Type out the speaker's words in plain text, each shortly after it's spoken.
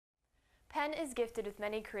Penn is gifted with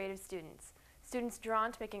many creative students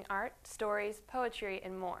drawn to making art, stories, poetry,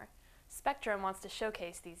 and more. Spectrum wants to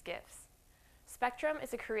showcase these gifts. Spectrum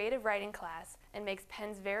is a creative writing class and makes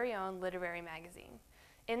Penn's very own literary magazine.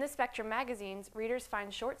 In the Spectrum magazines, readers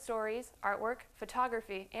find short stories, artwork,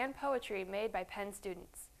 photography, and poetry made by Penn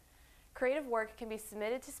students. Creative work can be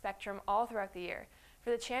submitted to Spectrum all throughout the year for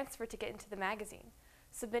the chance for it to get into the magazine.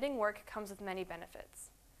 Submitting work comes with many benefits.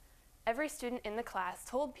 Every student in the class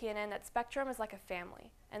told PNN that Spectrum is like a family,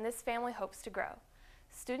 and this family hopes to grow.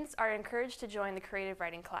 Students are encouraged to join the creative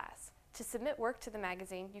writing class. To submit work to the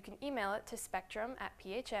magazine, you can email it to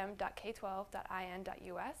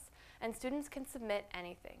spectrum@phm.k12.in.us, and students can submit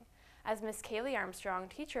anything. As Miss Kaylee Armstrong,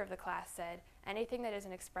 teacher of the class, said, anything that is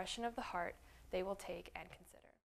an expression of the heart, they will take and consider.